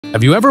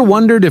Have you ever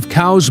wondered if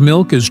cow's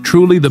milk is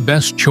truly the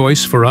best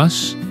choice for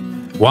us?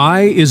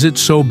 Why is it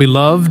so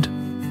beloved?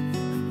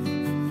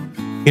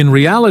 In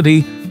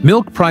reality,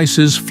 milk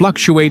prices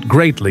fluctuate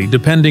greatly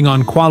depending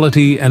on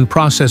quality and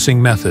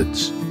processing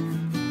methods.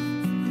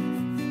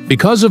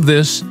 Because of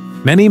this,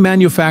 many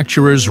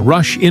manufacturers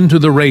rush into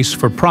the race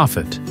for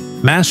profit,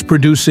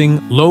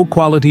 mass-producing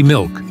low-quality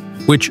milk,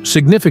 which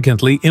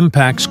significantly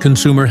impacts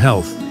consumer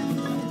health.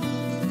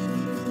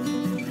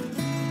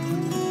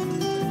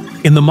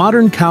 In the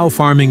modern cow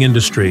farming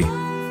industry,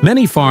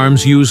 many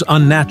farms use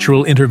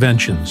unnatural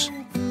interventions.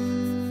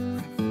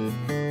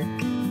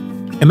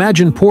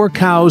 Imagine poor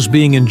cows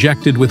being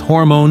injected with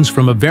hormones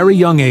from a very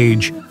young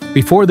age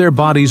before their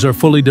bodies are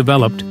fully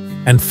developed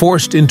and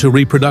forced into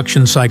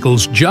reproduction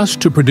cycles just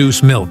to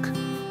produce milk.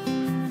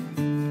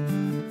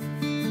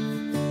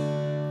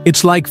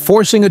 It's like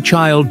forcing a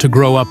child to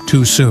grow up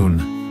too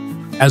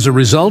soon. As a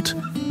result,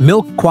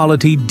 milk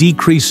quality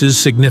decreases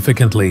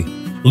significantly,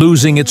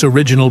 losing its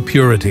original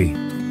purity.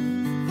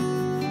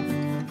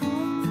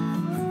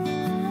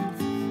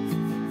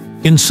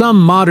 In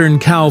some modern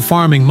cow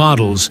farming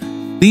models,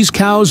 these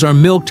cows are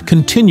milked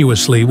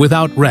continuously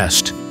without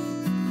rest.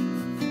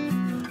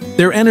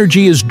 Their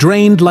energy is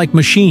drained like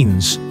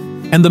machines,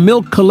 and the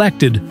milk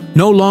collected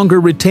no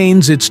longer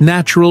retains its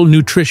natural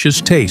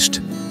nutritious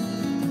taste.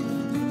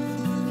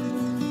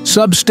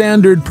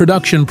 Substandard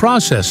production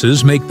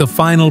processes make the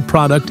final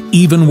product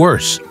even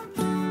worse.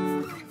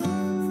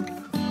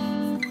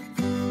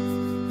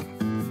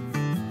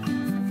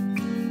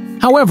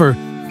 However,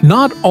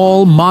 not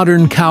all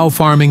modern cow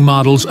farming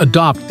models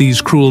adopt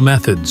these cruel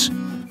methods.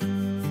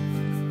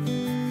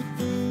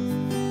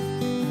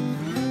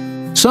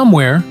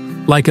 Somewhere,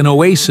 like an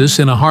oasis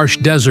in a harsh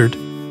desert,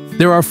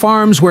 there are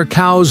farms where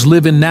cows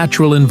live in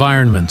natural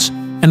environments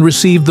and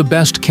receive the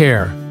best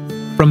care,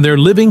 from their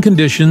living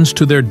conditions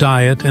to their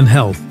diet and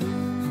health.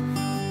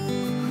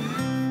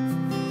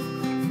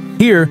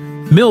 Here,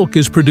 milk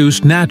is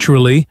produced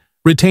naturally,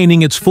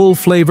 retaining its full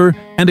flavor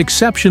and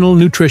exceptional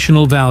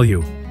nutritional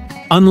value,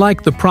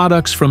 unlike the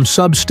products from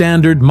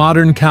substandard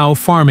modern cow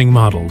farming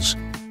models.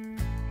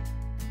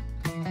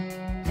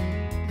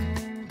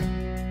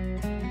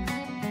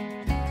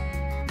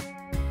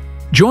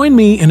 Join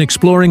me in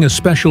exploring a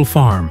special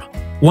farm,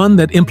 one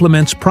that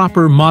implements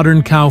proper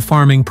modern cow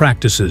farming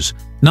practices,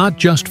 not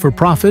just for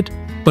profit,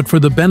 but for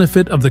the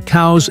benefit of the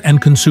cows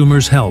and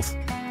consumers' health.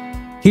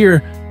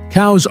 Here,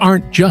 cows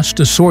aren't just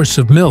a source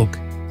of milk.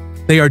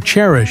 They are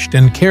cherished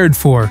and cared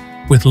for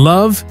with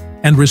love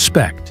and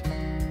respect.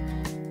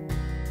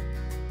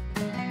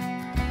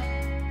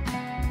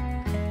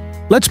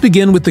 Let's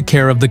begin with the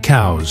care of the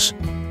cows.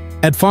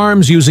 At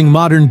farms using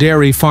modern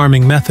dairy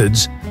farming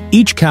methods,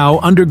 each cow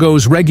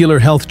undergoes regular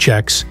health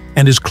checks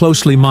and is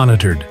closely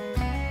monitored.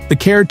 The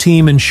care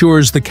team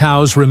ensures the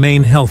cows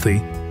remain healthy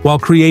while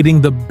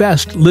creating the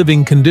best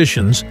living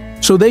conditions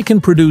so they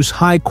can produce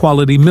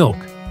high-quality milk,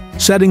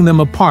 setting them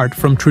apart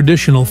from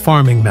traditional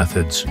farming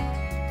methods.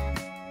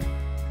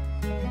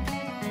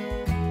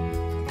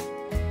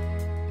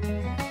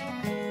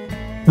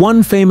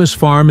 One famous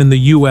farm in the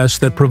U.S.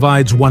 that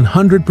provides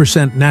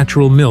 100%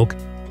 natural milk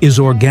is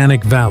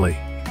Organic Valley.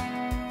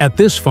 At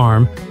this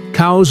farm,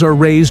 cows are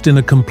raised in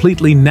a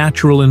completely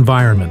natural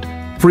environment,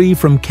 free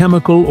from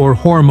chemical or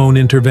hormone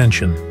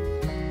intervention.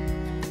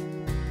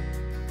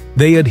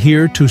 They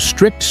adhere to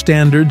strict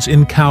standards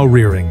in cow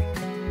rearing,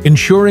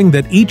 ensuring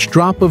that each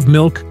drop of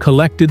milk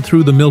collected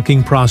through the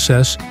milking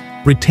process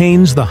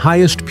retains the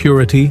highest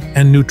purity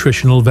and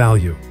nutritional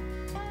value.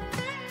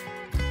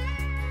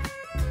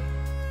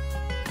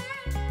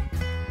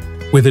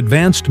 With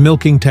advanced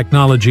milking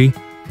technology,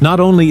 not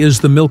only is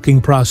the milking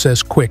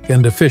process quick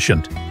and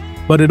efficient,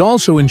 but it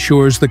also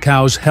ensures the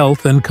cow's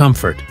health and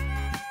comfort.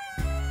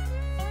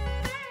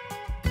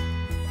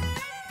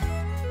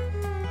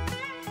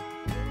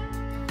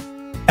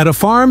 At a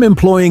farm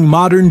employing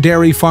modern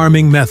dairy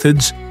farming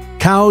methods,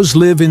 cows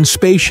live in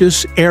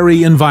spacious,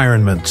 airy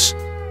environments.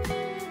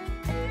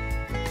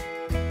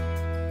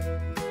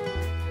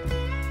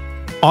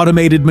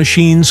 Automated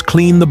machines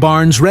clean the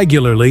barns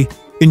regularly,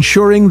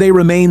 ensuring they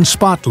remain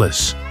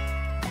spotless.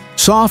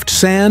 Soft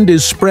sand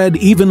is spread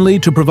evenly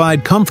to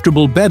provide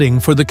comfortable bedding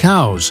for the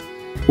cows,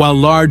 while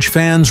large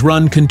fans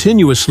run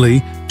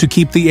continuously to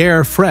keep the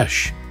air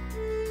fresh.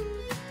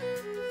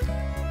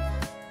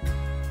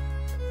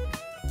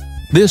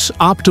 This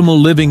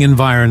optimal living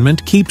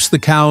environment keeps the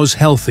cows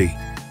healthy,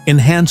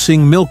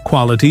 enhancing milk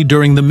quality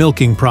during the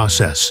milking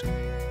process.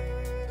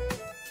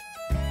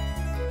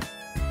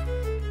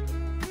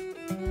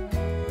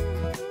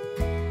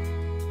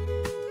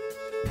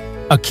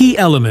 A key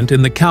element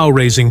in the cow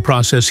raising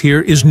process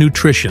here is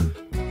nutrition.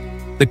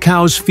 The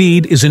cow's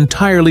feed is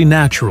entirely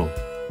natural,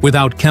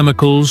 without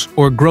chemicals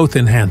or growth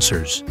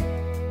enhancers.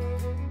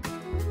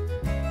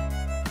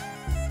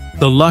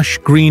 The lush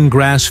green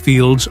grass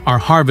fields are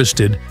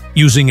harvested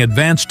using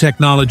advanced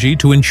technology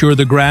to ensure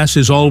the grass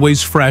is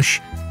always fresh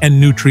and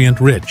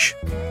nutrient-rich.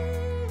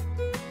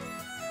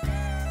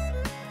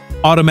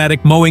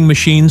 Automatic mowing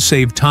machines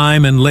save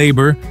time and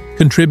labor,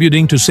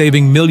 contributing to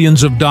saving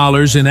millions of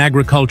dollars in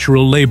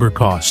agricultural labor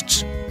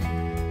costs.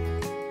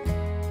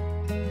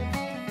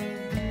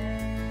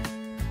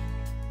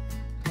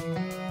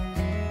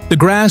 The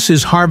grass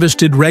is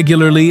harvested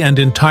regularly and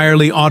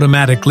entirely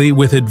automatically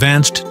with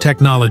advanced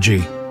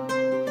technology.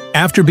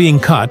 After being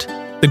cut,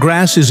 the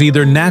grass is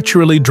either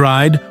naturally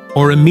dried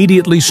or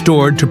immediately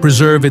stored to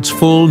preserve its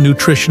full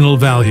nutritional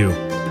value.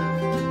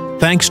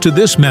 Thanks to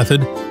this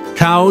method,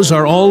 cows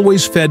are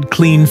always fed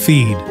clean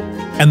feed,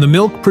 and the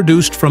milk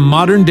produced from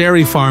modern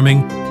dairy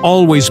farming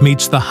always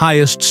meets the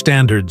highest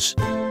standards.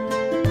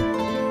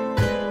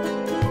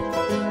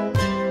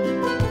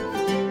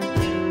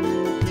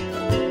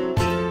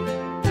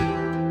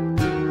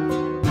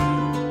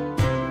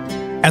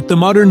 At the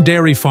modern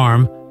dairy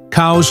farm,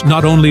 cows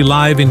not only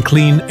live in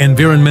clean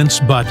environments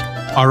but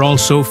are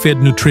also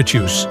fed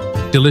nutritious,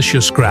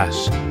 delicious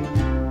grass.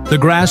 The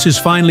grass is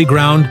finely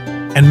ground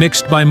and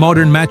mixed by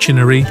modern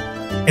machinery,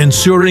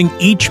 ensuring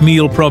each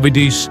meal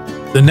provides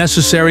the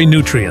necessary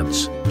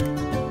nutrients.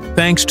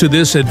 Thanks to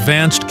this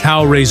advanced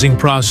cow-raising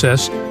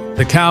process,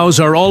 the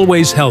cows are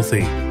always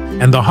healthy,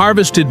 and the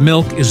harvested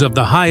milk is of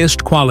the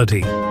highest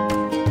quality.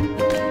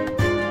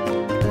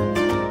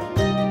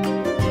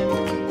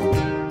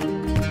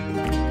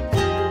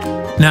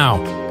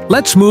 Now,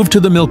 let's move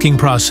to the milking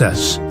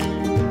process,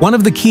 one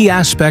of the key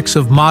aspects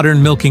of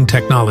modern milking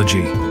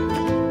technology.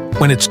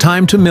 When it's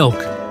time to milk,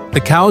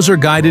 the cows are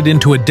guided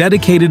into a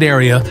dedicated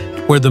area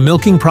where the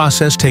milking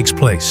process takes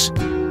place.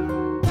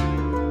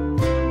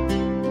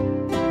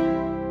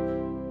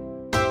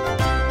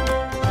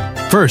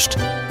 First,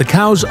 the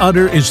cow's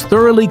udder is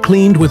thoroughly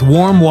cleaned with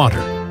warm water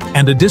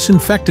and a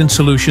disinfectant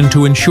solution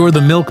to ensure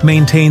the milk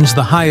maintains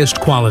the highest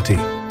quality.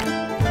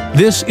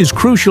 This is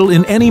crucial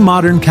in any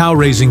modern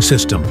cow-raising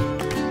system.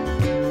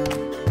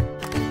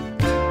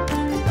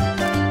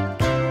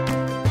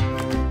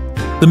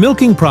 The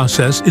milking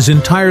process is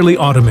entirely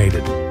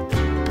automated.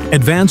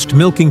 Advanced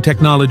milking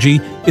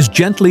technology is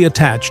gently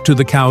attached to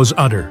the cow's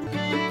udder.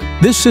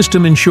 This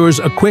system ensures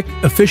a quick,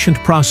 efficient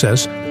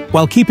process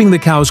while keeping the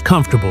cows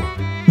comfortable,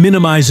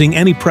 minimizing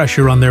any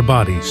pressure on their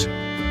bodies.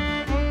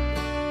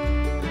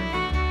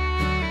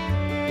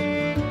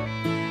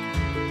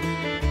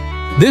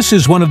 This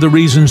is one of the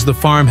reasons the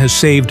farm has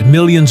saved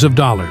millions of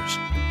dollars,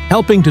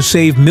 helping to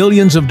save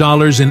millions of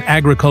dollars in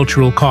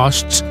agricultural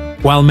costs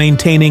while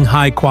maintaining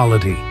high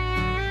quality.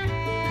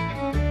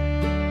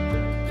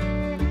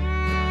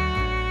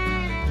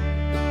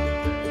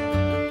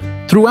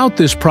 Throughout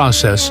this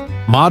process,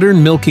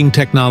 modern milking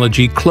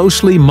technology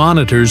closely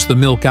monitors the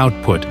milk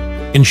output,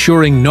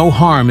 ensuring no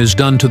harm is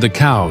done to the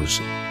cows.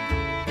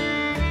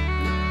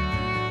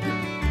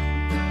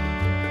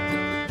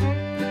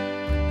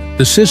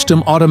 The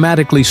system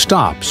automatically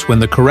stops when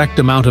the correct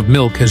amount of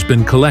milk has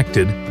been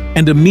collected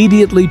and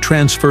immediately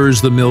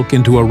transfers the milk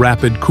into a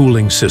rapid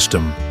cooling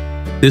system.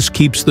 This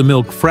keeps the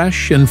milk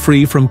fresh and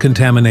free from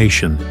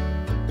contamination.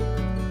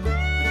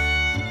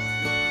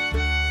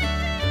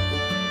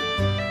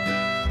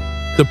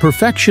 The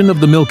perfection of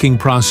the milking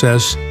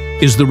process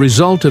is the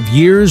result of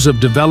years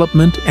of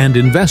development and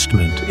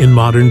investment in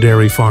modern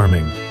dairy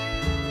farming.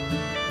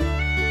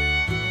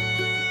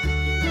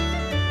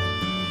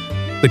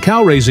 The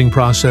cow-raising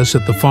process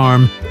at the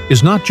farm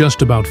is not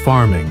just about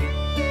farming.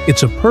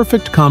 It's a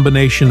perfect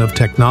combination of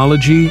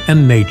technology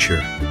and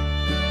nature.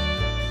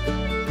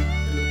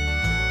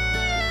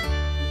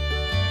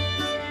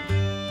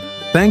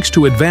 Thanks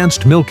to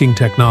advanced milking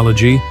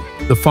technology,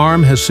 the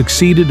farm has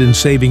succeeded in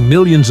saving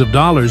millions of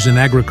dollars in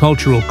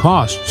agricultural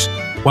costs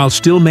while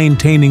still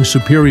maintaining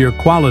superior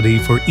quality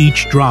for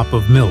each drop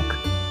of milk.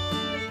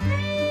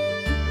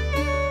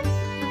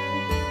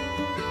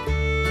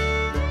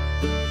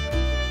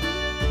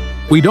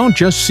 We don't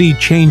just see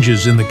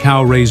changes in the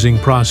cow-raising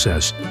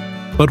process,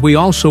 but we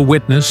also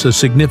witness a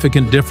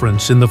significant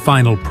difference in the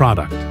final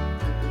product.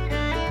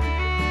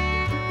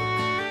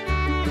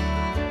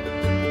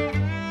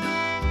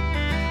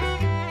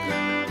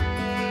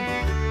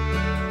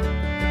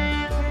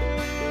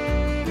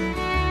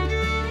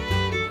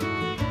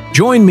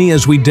 Join me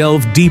as we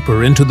delve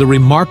deeper into the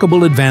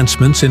remarkable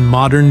advancements in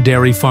modern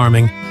dairy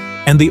farming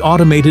and the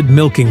automated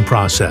milking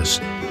process,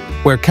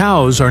 where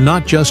cows are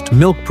not just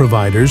milk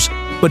providers,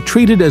 but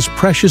treated as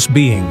precious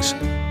beings,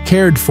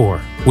 cared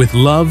for with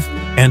love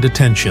and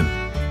attention.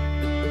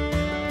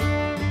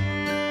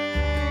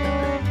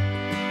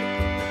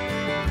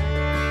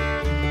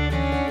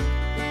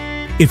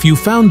 If you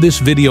found this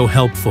video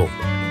helpful,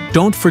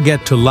 don't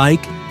forget to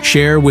like,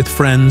 share with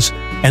friends,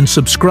 and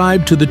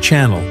subscribe to the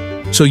channel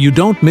so you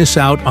don't miss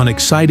out on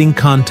exciting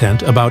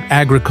content about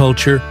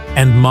agriculture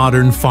and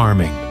modern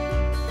farming.